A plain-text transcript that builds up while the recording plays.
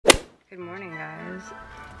Good morning, guys.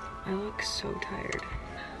 I look so tired.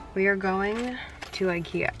 We are going to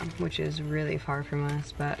IKEA, which is really far from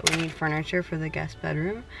us, but we need furniture for the guest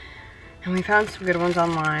bedroom. And we found some good ones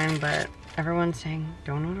online, but everyone's saying,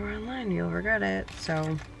 don't order online, you'll regret it.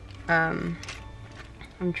 So, I'm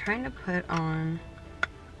trying to put on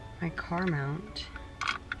my car mount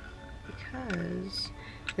because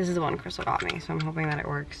this is the one Crystal got me, so I'm hoping that it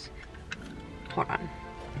works. Hold on,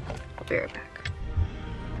 I'll be right back.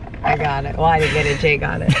 I got it. Well, I didn't get it, Jay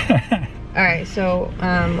got it. All right, so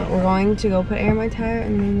we're going to go put air in my tire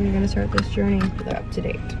and then we're gonna start this journey. They're up to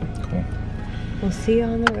date. Cool. We'll see you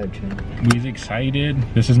on the road trip. We're excited.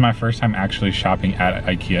 This is my first time actually shopping at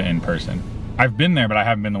IKEA in person. I've been there, but I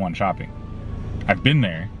haven't been the one shopping. I've been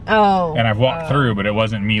there. Oh. And I've walked through, but it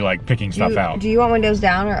wasn't me like picking stuff out. Do you want windows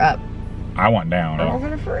down or up? I want down. Oh, we're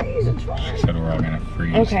gonna freeze, it's fine. She said we're all gonna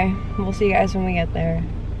freeze. Okay, we'll see you guys when we get there.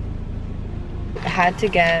 I had to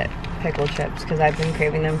get pickle chips because I've been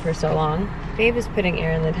craving them for so long. Babe is putting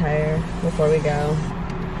air in the tire before we go.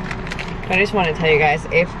 But I just want to tell you guys,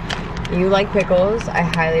 if you like pickles, I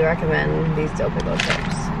highly recommend these dill pickle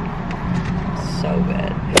chips. So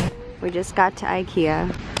good. We just got to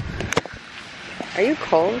IKEA. Are you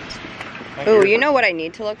cold? Oh, you know what I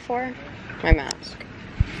need to look for? My mask.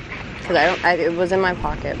 Because it was in my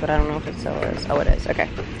pocket, but I don't know if it still is. Oh, it is, okay.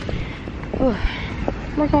 Ooh,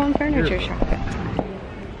 we're going furniture shopping.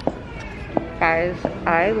 Guys,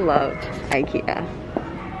 I love IKEA.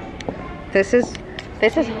 This is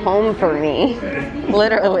home for me.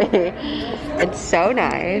 Literally. It's so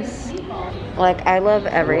nice. Like, I love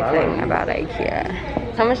everything about IKEA.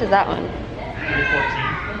 How much is that one?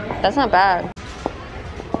 $3.14. That's not bad.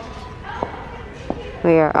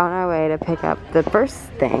 We are on our way to pick up the first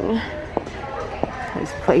thing.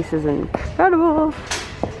 This place is incredible.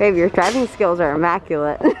 Babe, your driving skills are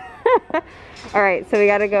immaculate. All right, so we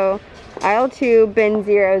gotta go aisle 2, bin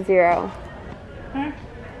 00.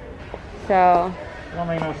 So. Don't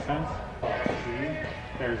make no sense. See,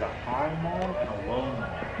 there's a high mom and a low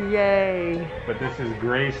mom. Yay. But this is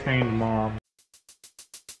gray stained mom.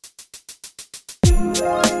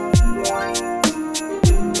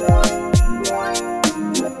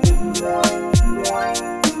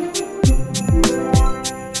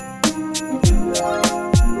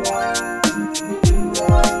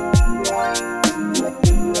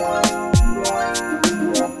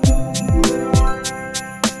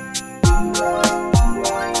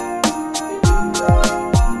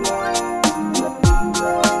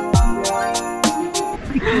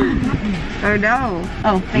 Oh no.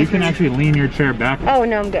 Oh, thank you. You can actually lean your chair back. Oh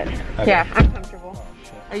no, I'm good. Okay. Yeah, I'm comfortable.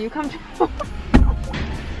 Are you comfortable?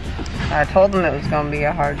 I told them it was gonna be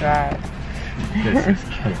a hard drive. This is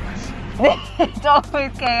chaos. It's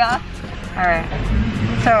always chaos. Alright.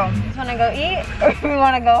 So, just wanna go eat or we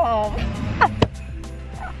wanna go home?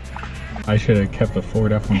 I should have kept the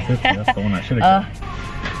Ford F-150. That's the one I should have kept.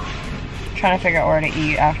 Trying to figure out where to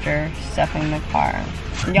eat after stuffing the car.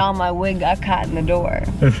 Y'all, my wig got caught in the door.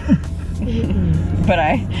 But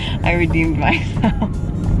I redeemed myself.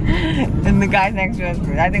 And the guys next to us,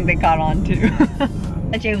 I think they caught on too.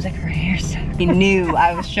 Jay was like, her hair's stuck. He knew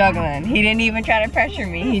I was struggling. He didn't even try to pressure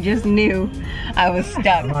me. He just knew I was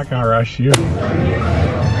stuck. I'm not gonna rush you.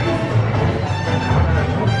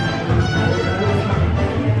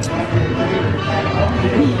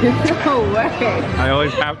 No way. I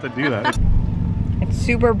always have to do that. It's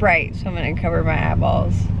super bright, so I'm gonna cover my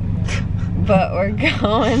eyeballs. But we're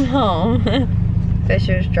going home.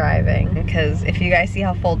 Fisher's driving, because if you guys see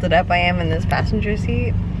how folded up I am in this passenger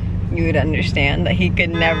seat, you would understand that he could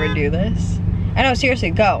never do this. I know, seriously,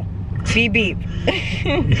 go. Beep beep.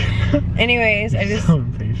 Anyways,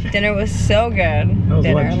 dinner was so good.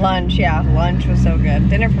 Dinner, lunch, yeah, lunch was so good.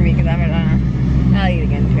 Dinner for me, because I'll eat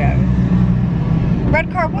again too. Red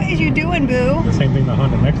car, what is you doing, boo? The same thing the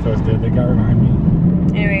Honda next to us did. They got right behind me.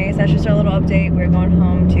 Anyways, that's just our little update. We're going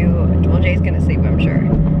home to, well, Jay's gonna sleep, I'm sure.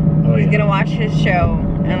 Oh, yeah. He's gonna watch his show,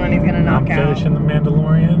 and then he's gonna knock out. I'm finishing The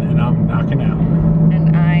Mandalorian, and I'm knocking out.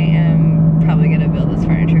 And I am probably gonna build this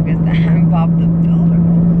furniture, because I'm Bob the Builder.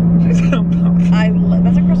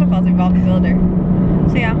 That's what Crystal calls me, Bob the Builder.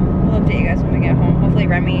 So yeah, we'll update you guys when we get home. Hopefully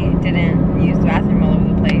Remy didn't use the bathroom all over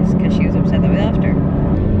the place, because she was upset that we left her.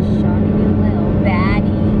 Shawty, you little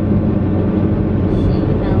baddie. She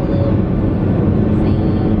my little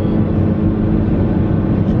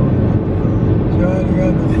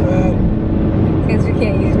Since we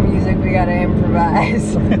can't use music, we gotta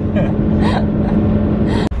improvise.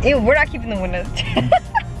 Ew, we're not keeping the windows down.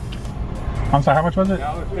 I'm sorry, how much was it?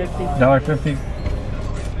 $1.50.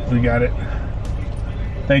 $1.50. We got it.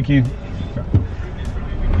 Thank you.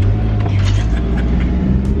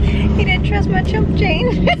 He trust my chump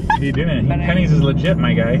chain. You didn't. Penny's is legit,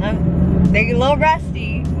 my guy. They're a little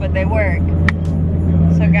rusty, but they work.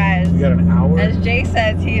 So guys, you got an hour? As Jay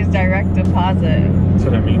says, he is direct deposit. That's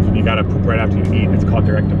what that means. When you gotta poop right after you eat, it's called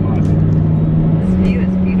direct deposit. This view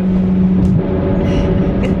is beautiful.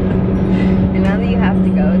 And now that you have to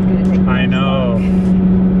go, it's gonna take. I know.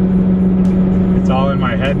 It's all in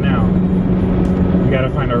my head now. You gotta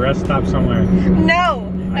find a rest stop somewhere. No.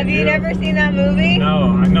 Have you never seen that movie?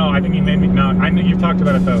 No, I think you made me. No, I know you've talked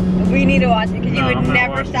about it though. We need to watch it because you would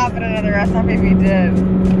never stop at another rest stop if you did.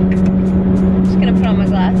 I'm just gonna put on my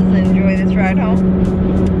glasses and enjoy this ride home.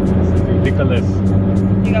 This is ridiculous.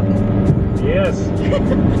 You got poop? Yes.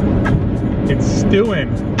 It's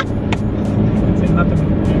stewing. Say nothing.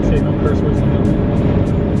 You say no curse words.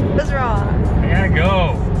 What's wrong? I gotta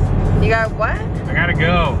go. You got what? I gotta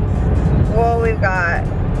go. Well, we've got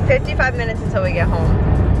 55 minutes until we get home.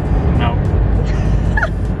 No.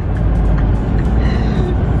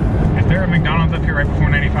 Is there a McDonald's up here right before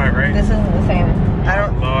 95, right? This isn't the same.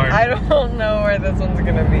 I don't know where this one's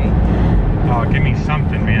gonna be. Oh, give me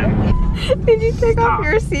something, man. Did you take off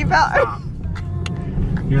your seatbelt? Stop.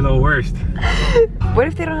 You're the worst. What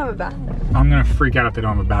if they don't have a bathroom? I'm gonna freak out if they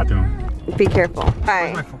don't have a bathroom. Be careful.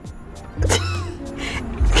 Bye. Where's my phone?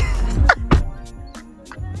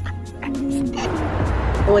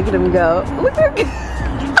 Look at him go. Look at him go.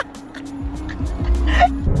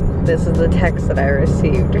 This is the text that I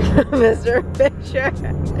received from Mr. Fisher.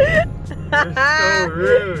 You're so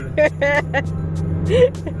rude.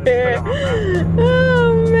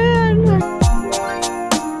 Oh man.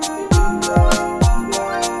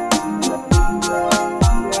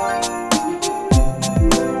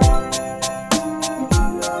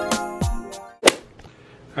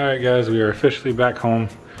 Alright guys, we are officially back home.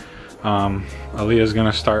 Aaliyah's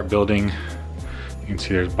gonna start building. You can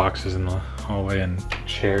see there's boxes in the hallway and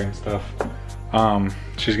chair and stuff.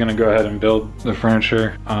 She's gonna go ahead and build the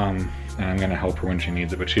furniture. And I'm gonna help her when she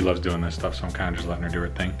needs it, but she loves doing this stuff, so I'm kind of just letting her do her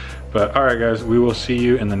thing. But alright guys, we will see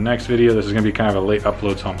you in the next video. This is gonna be kind of a late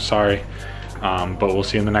upload, so I'm sorry. But we'll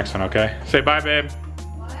see you in the next one, okay? Say bye, babe.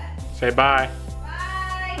 What? Say bye.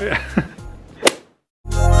 Bye.